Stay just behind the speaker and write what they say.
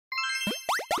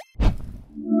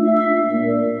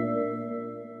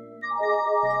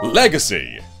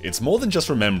Legacy! It's more than just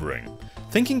remembering.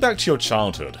 Thinking back to your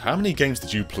childhood, how many games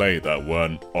did you play that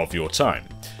weren't of your time?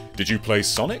 Did you play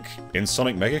Sonic in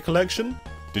Sonic Mega Collection?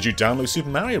 Did you download Super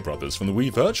Mario Bros. From the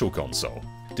Wii Virtual Console?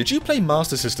 Did you play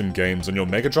Master System games on your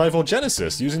Mega Drive or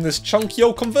Genesis using this chunky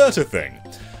old converter thing?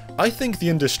 I think the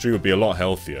industry would be a lot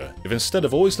healthier if instead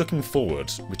of always looking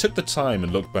forward, we took the time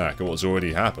and looked back at what's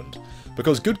already happened.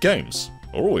 Because good games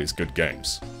are always good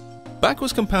games.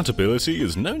 Backwards compatibility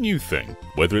is no new thing.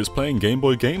 Whether it's playing Game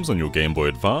Boy games on your Game Boy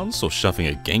Advance or shoving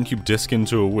a GameCube disc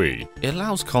into a Wii, it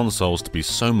allows consoles to be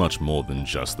so much more than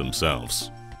just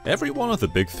themselves. Every one of the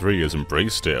big three has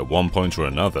embraced it at one point or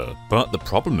another, but the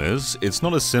problem is, it's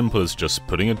not as simple as just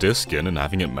putting a disc in and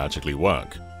having it magically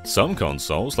work. Some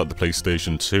consoles, like the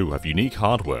PlayStation 2, have unique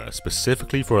hardware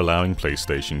specifically for allowing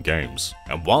PlayStation games.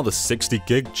 And while the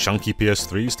 60GB chunky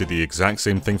PS3s did the exact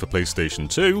same thing for PlayStation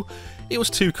 2, it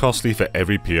was too costly for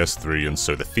every PS3 and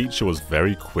so the feature was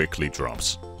very quickly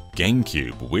dropped.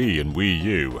 GameCube, Wii and Wii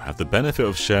U have the benefit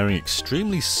of sharing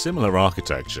extremely similar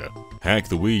architecture. Heck,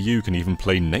 the Wii U can even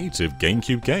play native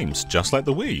GameCube games, just like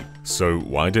the Wii. So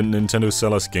why didn't Nintendo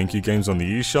sell us GameCube games on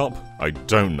the eShop? I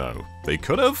don't know. They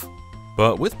could have?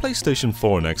 But with PlayStation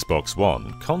 4 and Xbox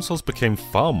One, consoles became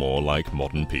far more like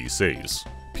modern PCs.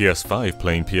 PS5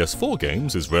 playing PS4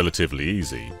 games is relatively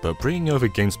easy, but bringing over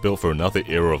games built for another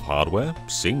era of hardware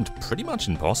seemed pretty much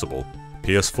impossible.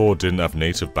 PS4 didn't have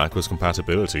native backwards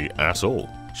compatibility at all.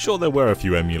 Sure, there were a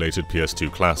few emulated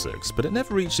PS2 classics, but it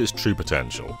never reached its true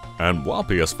potential. And while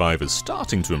PS5 is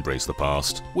starting to embrace the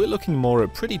past, we're looking more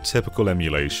at pretty typical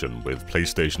emulation, with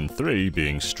PlayStation 3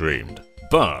 being streamed.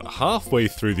 But halfway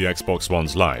through the Xbox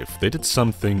One's life, they did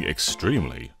something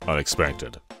extremely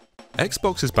unexpected.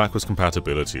 Xbox's backwards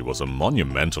compatibility was a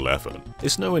monumental effort.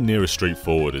 It's nowhere near as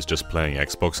straightforward as just playing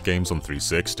Xbox games on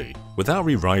 360. Without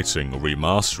rewriting or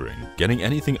remastering, getting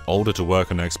anything older to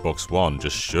work on Xbox One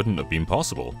just shouldn't have been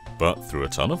possible. But through a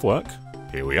ton of work,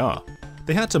 here we are.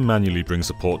 They had to manually bring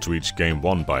support to each game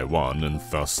one by one, and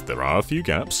thus there are a few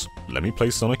gaps. Let me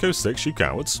play Sonic 06, you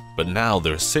cowards. But now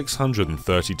there are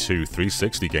 632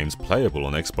 360 games playable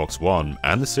on Xbox One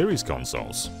and the Series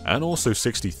consoles, and also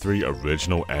 63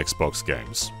 original Xbox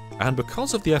games. And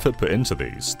because of the effort put into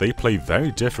these, they play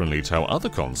very differently to how other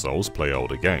consoles play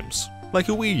older games. Like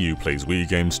a Wii U plays Wii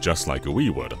games just like a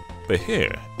Wii would. But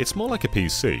here, it's more like a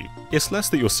PC. It's less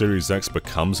that your Series X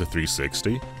becomes a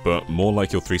 360, but more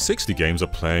like your 360 games are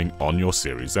playing on your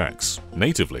Series X,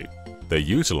 natively. They're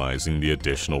utilizing the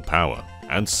additional power,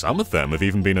 and some of them have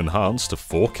even been enhanced to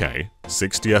 4K,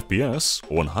 60fps,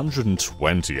 or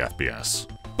 120fps.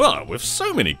 But with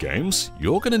so many games,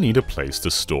 you're gonna need a place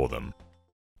to store them.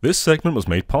 This segment was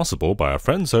made possible by our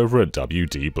friends over at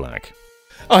WD Black.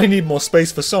 I need more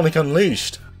space for Sonic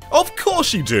Unleashed! Of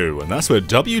course you do, and that's where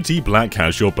WD Black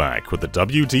has your back with the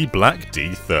WD Black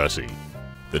D30.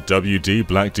 The WD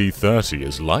Black D30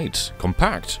 is light,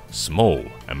 compact, small,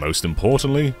 and most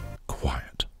importantly,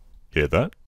 quiet. Hear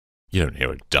that? You don't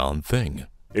hear a darn thing.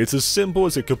 It's as simple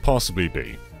as it could possibly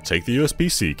be. Take the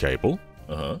USB-C cable,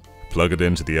 plug it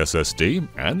into the SSD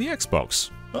and the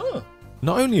Xbox.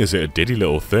 Not only is it a diddy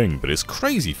little thing, but it's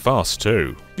crazy fast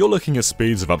too. You're looking at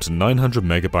speeds of up to 900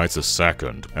 megabytes a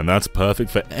second, and that's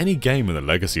perfect for any game in the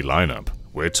Legacy lineup.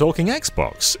 We're talking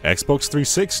Xbox, Xbox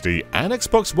 360, and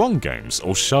Xbox One games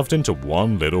all shoved into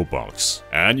one little box.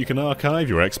 And you can archive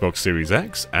your Xbox Series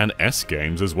X and S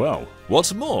games as well.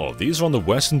 What's more, these are on the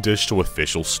Western Digital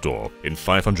official store, in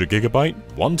 500GB,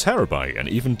 1TB, and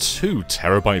even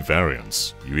 2TB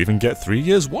variants. You even get 3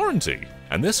 years warranty.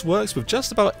 And this works with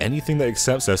just about anything that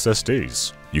accepts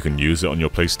SSDs. You can use it on your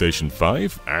PlayStation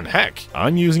 5, and heck,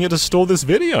 I'm using it to store this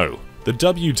video! The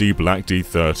WD Black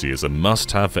D30 is a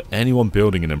must-have for anyone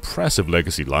building an impressive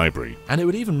Legacy library, and it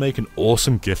would even make an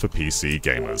awesome gift for PC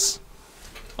gamers.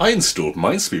 I installed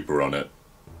Minesweeper on it.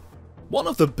 One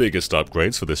of the biggest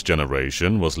upgrades for this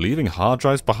generation was leaving hard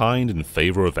drives behind in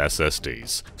favor of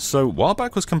SSDs. So while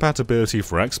backwards compatibility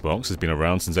for Xbox has been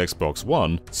around since Xbox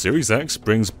One, Series X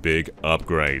brings big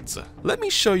upgrades. Let me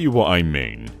show you what I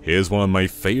mean. Here's one of my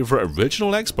favorite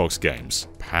original Xbox games,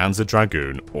 Panzer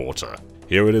Dragoon Orta.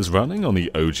 Here it is running on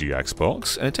the OG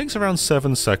Xbox, and it takes around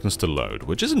 7 seconds to load,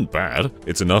 which isn't bad.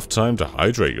 It's enough time to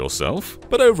hydrate yourself.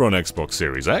 But over on Xbox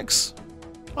Series X,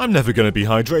 I'm never gonna be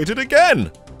hydrated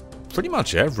again! Pretty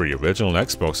much every original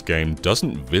Xbox game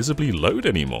doesn't visibly load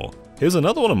anymore. Here's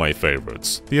another one of my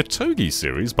favorites, the Otogi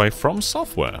series by From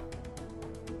Software.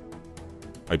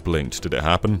 I blinked, did it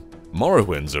happen?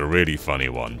 Morrowind's a really funny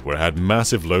one, where it had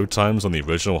massive load times on the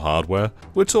original hardware.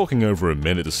 We're talking over a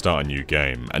minute to start a new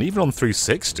game, and even on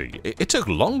 360, it took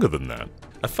longer than that.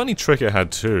 A funny trick it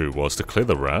had too was to clear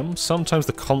the RAM, sometimes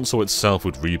the console itself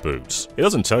would reboot. It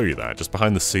doesn't tell you that, just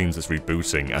behind the scenes it's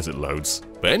rebooting as it loads.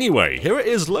 But anyway, here it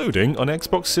is loading on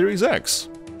Xbox Series X.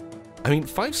 I mean,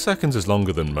 5 seconds is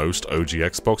longer than most OG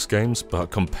Xbox games, but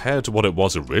compared to what it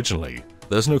was originally,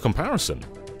 there's no comparison.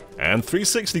 And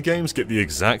 360 games get the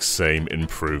exact same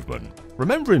improvement.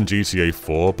 Remember in GTA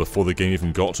 4, before the game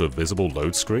even got to a visible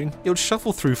load screen, it would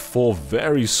shuffle through 4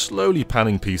 very slowly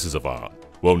panning pieces of art.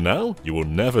 Well now, you will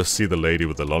never see the lady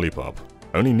with the lollipop.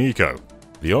 Only Nico.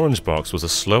 The orange box was a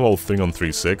slow old thing on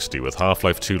 360 with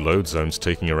Half-Life 2 load zones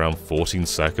taking around 14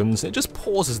 seconds. It just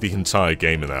pauses the entire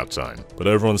game in that time. But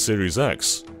over on Series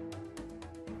X...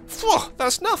 Phew,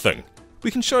 that's nothing!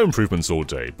 We can show improvements all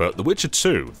day, but The Witcher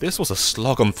 2, this was a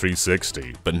slog on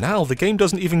 360, but now the game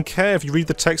doesn't even care if you read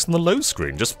the text on the load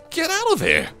screen, just get out of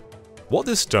here! What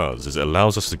this does is it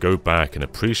allows us to go back and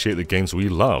appreciate the games we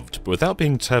loved, but without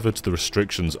being tethered to the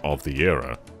restrictions of the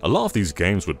era. A lot of these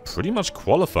games would pretty much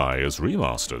qualify as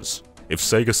remasters. If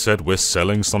Sega said we're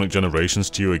selling Sonic Generations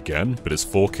to you again, but it's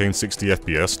 4K and 60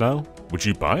 FPS now, would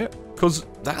you buy it? Cause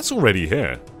that's already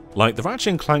here. Like the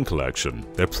Ratchet & Clank collection,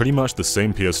 they're pretty much the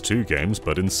same PS2 games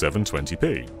but in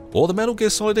 720p. Or the Metal Gear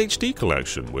Solid HD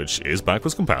collection, which is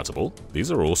backwards compatible.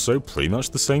 These are also pretty much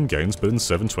the same games but in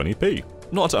 720p.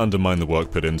 Not to undermine the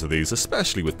work put into these,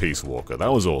 especially with Peace Walker,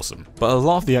 that was awesome. But a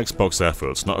lot of the Xbox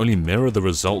efforts not only mirror the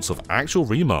results of actual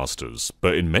remasters,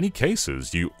 but in many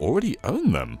cases you already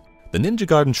own them. The Ninja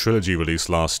Gaiden trilogy released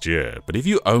last year, but if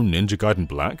you own Ninja Gaiden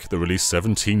Black that released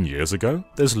 17 years ago,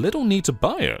 there's little need to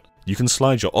buy it. You can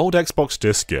slide your old Xbox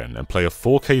disc in and play a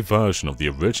 4K version of the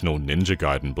original Ninja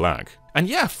Gaiden Black. And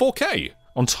yeah, 4K!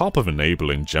 On top of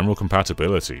enabling general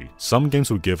compatibility, some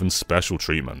games were given special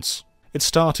treatments. It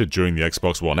started during the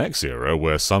Xbox One X era,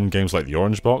 where some games like the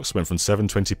Orange Box went from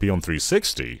 720p on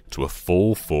 360 to a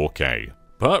full 4K.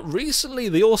 But recently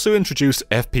they also introduced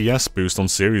FPS boost on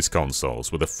series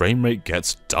consoles, where the frame rate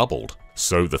gets doubled.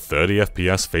 So the 30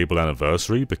 FPS Fable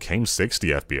Anniversary became 60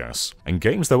 FPS, and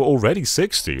games that were already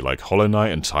 60 like Hollow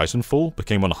Knight and Titanfall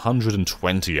became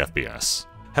 120 FPS.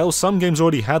 Hell, some games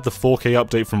already had the 4K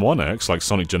update from One X like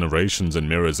Sonic Generations and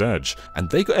Mirror's Edge, and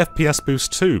they got FPS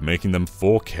boost too, making them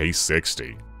 4K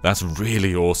 60. That's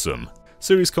really awesome.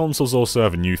 Series consoles also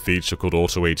have a new feature called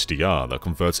Auto HDR that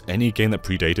converts any game that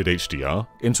predated HDR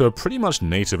into a pretty much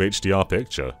native HDR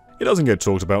picture. It doesn't get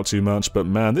talked about too much, but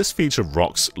man, this feature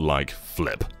rocks like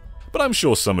flip. But I'm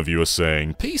sure some of you are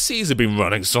saying, PCs have been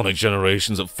running Sonic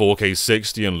Generations at 4K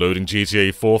 60 and loading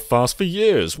GTA 4 fast for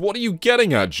years. What are you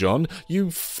getting at, John? You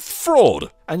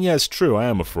fraud! And yeah, it's true, I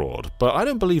am a fraud, but I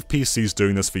don't believe PCs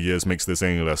doing this for years makes this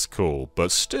any less cool,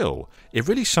 but still, it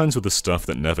really shines with the stuff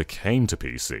that never came to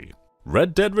PC.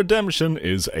 Red Dead Redemption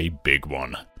is a big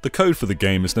one. The code for the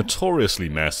game is notoriously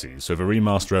messy, so if a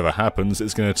remaster ever happens,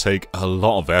 it's going to take a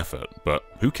lot of effort, but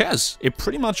who cares? It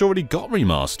pretty much already got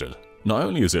remastered. Not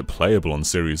only is it playable on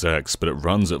Series X, but it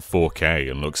runs at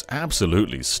 4K and looks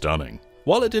absolutely stunning.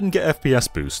 While it didn't get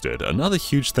FPS boosted, another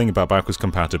huge thing about backwards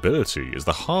compatibility is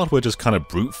the hardware just kind of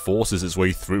brute forces its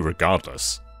way through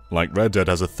regardless. Like Red Dead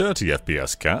has a 30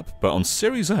 FPS cap, but on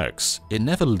Series X, it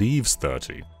never leaves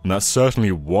 30, and that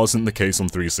certainly wasn't the case on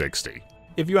 360.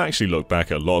 If you actually look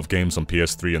back at a lot of games on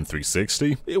PS3 and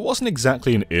 360, it wasn't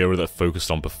exactly an era that focused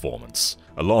on performance.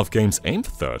 A lot of games aimed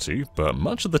for 30, but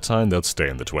much of the time they'd stay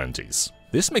in the 20s.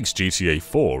 This makes GTA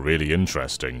 4 really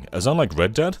interesting, as unlike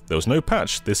Red Dead, there was no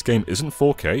patch. This game isn't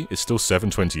 4K, it's still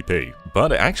 720p,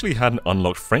 but it actually had an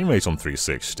unlocked frame rate on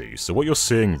 360, so what you're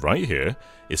seeing right here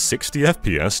is 60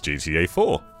 FPS GTA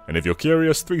 4. And if you're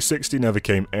curious, 360 never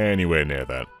came anywhere near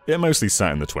that. It mostly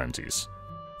sat in the 20s.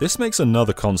 This makes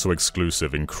another console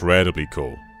exclusive incredibly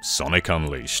cool, Sonic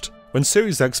Unleashed. When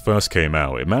Series X first came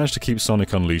out, it managed to keep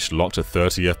Sonic Unleashed locked at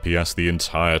 30 FPS the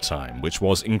entire time, which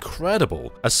was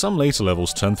incredible, as some later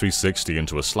levels turned 360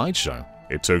 into a slideshow.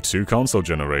 It took 2 console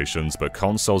generations, but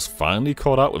consoles finally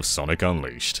caught up with Sonic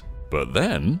Unleashed. But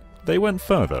then, they went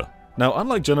further. Now,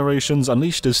 unlike Generations,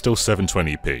 Unleashed is still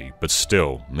 720p, but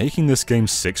still, making this game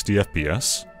 60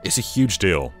 FPS is a huge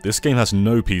deal. This game has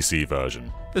no PC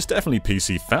version. There's definitely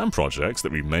PC fan projects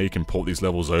that remake and port these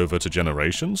levels over to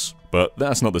Generations, but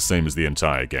that's not the same as the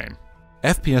entire game.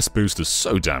 FPS boost is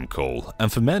so damn cool,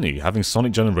 and for many, having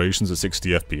Sonic Generations at 60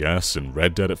 FPS and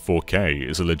Red Dead at 4K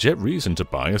is a legit reason to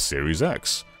buy a Series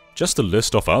X. Just to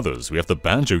list off others, we have the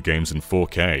Banjo games in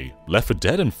 4K, Left 4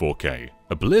 Dead in 4K,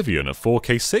 Oblivion at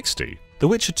 4K 60, The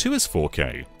Witcher 2 is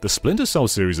 4K, the Splinter Cell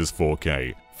series is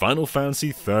 4K, Final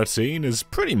Fantasy 13 is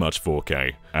pretty much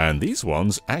 4K, and these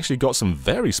ones actually got some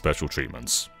very special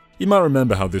treatments. You might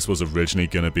remember how this was originally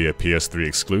going to be a PS3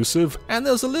 exclusive, and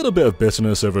there was a little bit of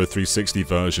bitterness over a 360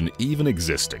 version even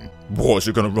existing. What, is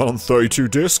it going to run on 32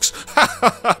 discs?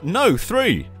 No,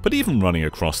 3! But even running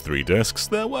across 3 discs,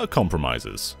 there were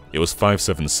compromises. It was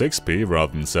 576p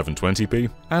rather than 720p,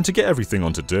 and to get everything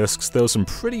onto discs, there was some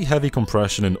pretty heavy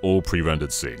compression in all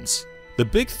pre-rendered scenes. The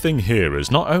big thing here is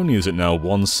not only is it now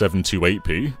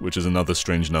 1728p, which is another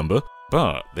strange number,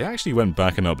 but they actually went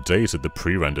back and updated the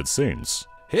pre-rendered scenes.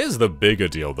 Here's the bigger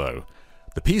deal though.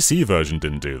 The PC version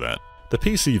didn't do that. The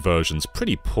PC version's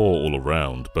pretty poor all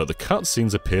around, but the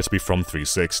cutscenes appear to be from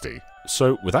 360.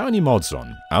 So, without any mods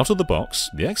on, out of the box,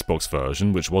 the Xbox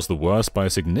version, which was the worst by a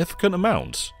significant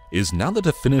amount, is now the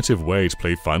definitive way to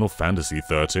play Final Fantasy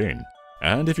XIII.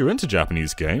 And if you're into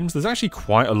Japanese games, there's actually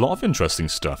quite a lot of interesting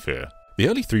stuff here. The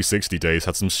early 360 days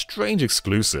had some strange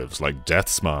exclusives like Death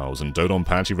Smiles and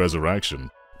Dodonpachi Resurrection.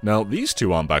 Now, these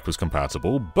two aren't backwards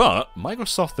compatible, but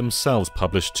Microsoft themselves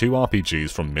published 2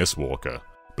 RPGs from Mistwalker.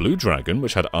 Blue Dragon,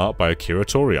 which had art by Akira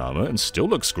Toriyama and still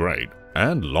looks great,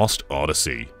 and Lost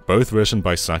Odyssey, both written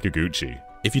by Sakaguchi.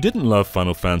 If you didn't love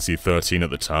Final Fantasy XIII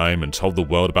at the time and told the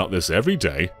world about this every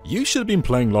day, you should have been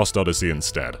playing Lost Odyssey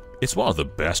instead. It's one of the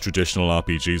best traditional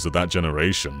RPGs of that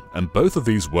generation, and both of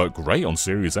these work great on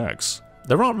Series X.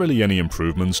 There aren't really any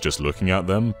improvements just looking at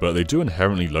them, but they do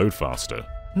inherently load faster.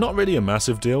 Not really a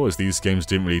massive deal, as these games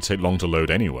didn't really take long to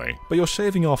load anyway, but you're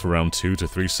shaving off around 2 to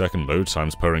 3 second load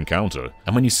times per encounter,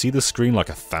 and when you see the screen like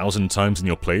 1,000 times in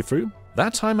your playthrough,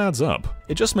 that time adds up.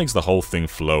 It just makes the whole thing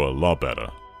flow a lot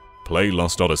better. Play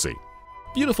Lost Odyssey.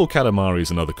 Beautiful Katamari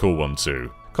is another cool one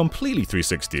too. Completely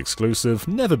 360 exclusive,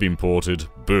 never been ported,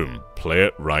 boom, play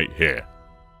it right here.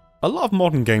 A lot of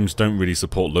modern games don't really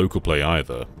support local play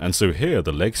either, and so here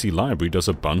the Legacy Library does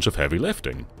a bunch of heavy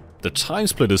lifting. The Time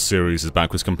Splitters series is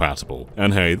backwards compatible,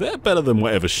 and hey, they're better than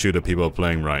whatever shooter people are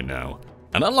playing right now.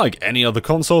 And unlike any other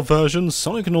console version,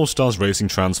 Sonic & All-Stars Racing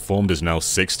Transformed is now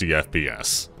 60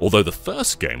 FPS. Although the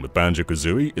first game with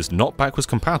Banjo-Kazooie is not backwards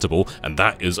compatible, and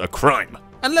that is a crime.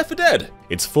 And Left 4 Dead!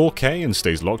 It's 4K and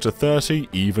stays locked to 30,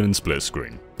 even in split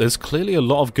screen. There's clearly a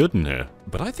lot of good in here,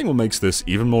 but I think what makes this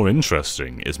even more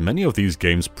interesting is many of these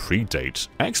games predate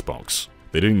Xbox.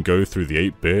 They didn't go through the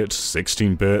 8-bit,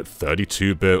 16-bit,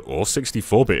 32-bit, or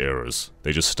 64-bit eras.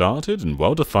 They just started in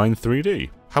well-defined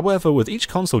 3D. However, with each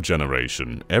console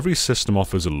generation, every system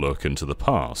offers a look into the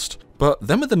past. But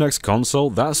then with the next console,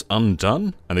 that's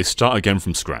undone, and they start again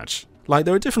from scratch. Like,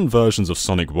 there are different versions of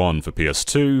Sonic 1 for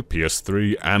PS2,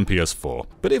 PS3, and PS4,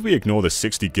 but if we ignore the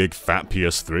 60GB fat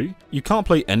PS3, you can't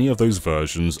play any of those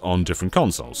versions on different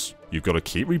consoles. You've got to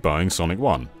keep rebuying Sonic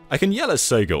 1. I can yell at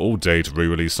Sega all day to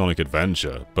re-release Sonic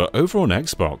Adventure, but over on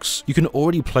Xbox, you can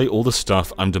already play all the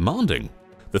stuff I'm demanding.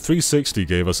 The 360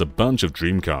 gave us a bunch of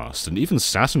Dreamcast and even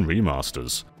Saturn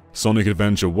remasters. Sonic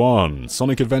Adventure 1,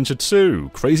 Sonic Adventure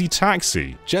 2, Crazy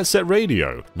Taxi, Jet Set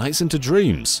Radio, Nights into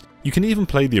Dreams. You can even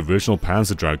play the original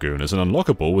Panzer Dragoon as an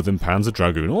unlockable within Panzer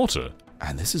Dragoon Auto.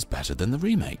 And this is better than the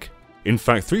remake. In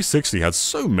fact, 360 had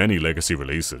so many legacy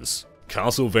releases.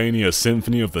 Castlevania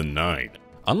Symphony of the Night.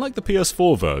 Unlike the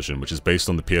PS4 version, which is based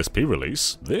on the PSP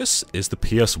release, this is the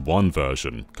PS1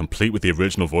 version, complete with the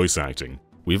original voice acting.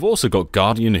 We've also got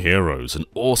Guardian Heroes, an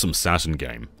awesome Saturn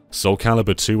game. Soul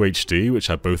Calibur 2 HD, which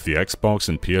had both the Xbox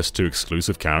and PS2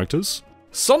 exclusive characters.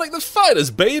 Sonic the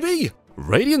Fighters, baby!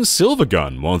 Radiant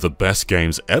Silvergun, one of the best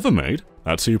games ever made.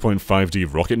 That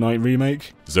 2.5D Rocket Knight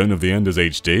remake. Zone of the Enders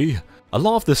HD. A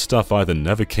lot of this stuff either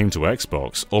never came to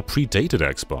Xbox or predated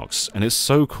Xbox, and it's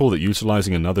so cool that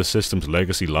utilizing another system's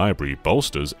legacy library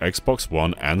bolsters Xbox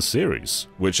One and Series,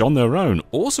 which on their own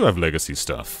also have legacy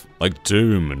stuff, like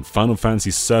Doom and Final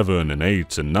Fantasy 7 and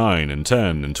 8 and 9 and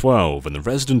 10 and 12 and the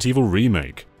Resident Evil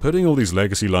remake. Putting all these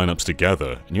legacy lineups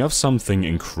together, and you have something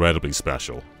incredibly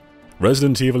special.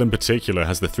 Resident Evil in particular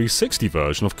has the 360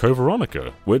 version of Code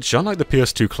Veronica, which, unlike the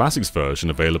PS2 Classics version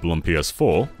available on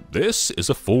PS4, this is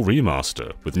a full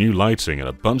remaster, with new lighting and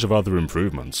a bunch of other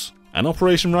improvements. And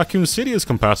Operation Raccoon City is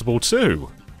compatible too!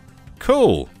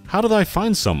 Cool! How did I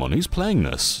find someone who's playing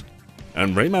this?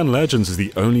 And Rayman Legends is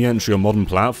the only entry on modern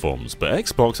platforms, but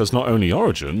Xbox has not only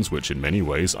Origins, which in many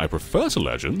ways I prefer to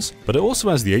Legends, but it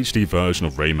also has the HD version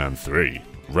of Rayman 3.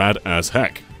 Rad as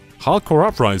heck. Hardcore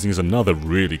Uprising is another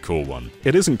really cool one.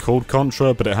 It isn't called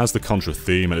Contra, but it has the Contra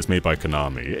theme and it's made by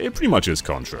Konami. It pretty much is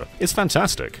Contra. It's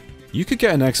fantastic. You could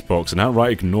get an Xbox and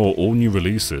outright ignore all new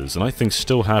releases and I think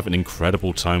still have an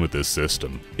incredible time with this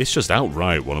system. It's just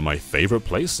outright one of my favourite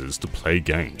places to play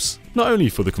games. Not only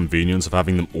for the convenience of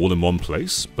having them all in one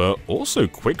place, but also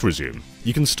quick resume.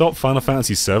 You can stop Final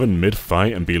Fantasy VII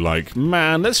mid-fight and be like,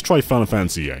 man, let's try Final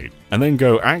Fantasy VIII. And then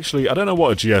go, actually, I don't know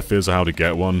what a GF is or how to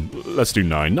get one, let's do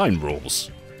 9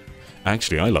 rules.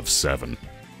 Actually, I love 7.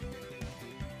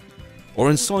 Or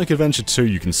in Sonic Adventure 2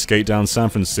 you can skate down San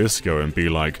Francisco and be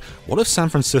like, what if San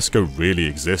Francisco really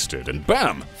existed? And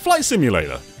BAM! Flight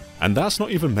Simulator! And that's not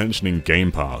even mentioning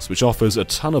Game Pass, which offers a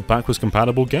ton of backwards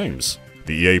compatible games.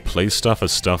 The EA Play stuff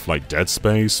has stuff like Dead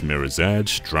Space, Mirror's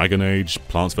Edge, Dragon Age,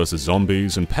 Plants vs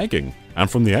Zombies, and Pegging. And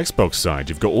from the Xbox side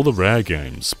you've got all the rare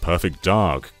games, Perfect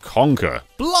Dark, Conker,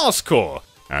 Blast Corps,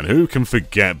 and who can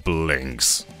forget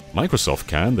Blinks? Microsoft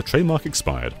can, the trademark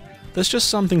expired. There's just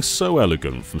something so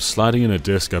elegant from sliding in a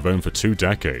disc I've owned for 2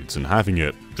 decades and having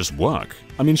it just work.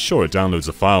 I mean, sure, it downloads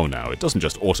a file now, it doesn't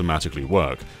just automatically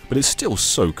work, but it's still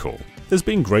so cool. There's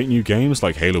been great new games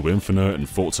like Halo Infinite and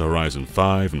Forza Horizon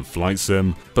 5 and Flight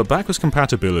Sim, but backwards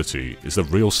compatibility is the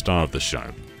real star of the show.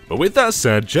 But with that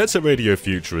said, Jet Set Radio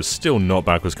Future is still not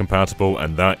backwards compatible,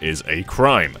 and that is a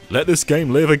crime. Let this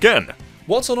game live again!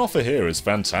 What's on offer here is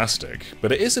fantastic,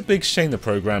 but it is a big shame the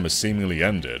program has seemingly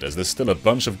ended, as there's still a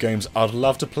bunch of games I'd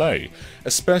love to play,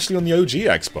 especially on the OG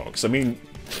Xbox. I mean,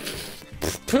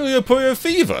 Puyo Puyo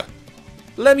Fever!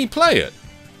 Let me play it!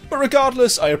 But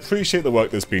regardless, I appreciate the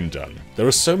work that's been done. There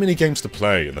are so many games to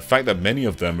play, and the fact that many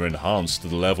of them are enhanced to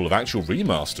the level of actual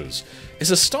remasters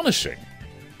is astonishing.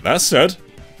 That said,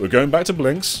 we're going back to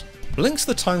Blinks. Blinks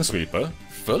the Time Sweeper,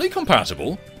 fully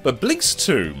compatible, but Blinks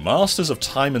 2, Masters of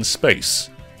Time and Space,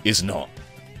 is not.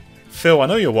 Phil, I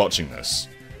know you're watching this.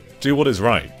 Do what is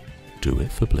right. Do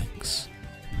it for Blinks.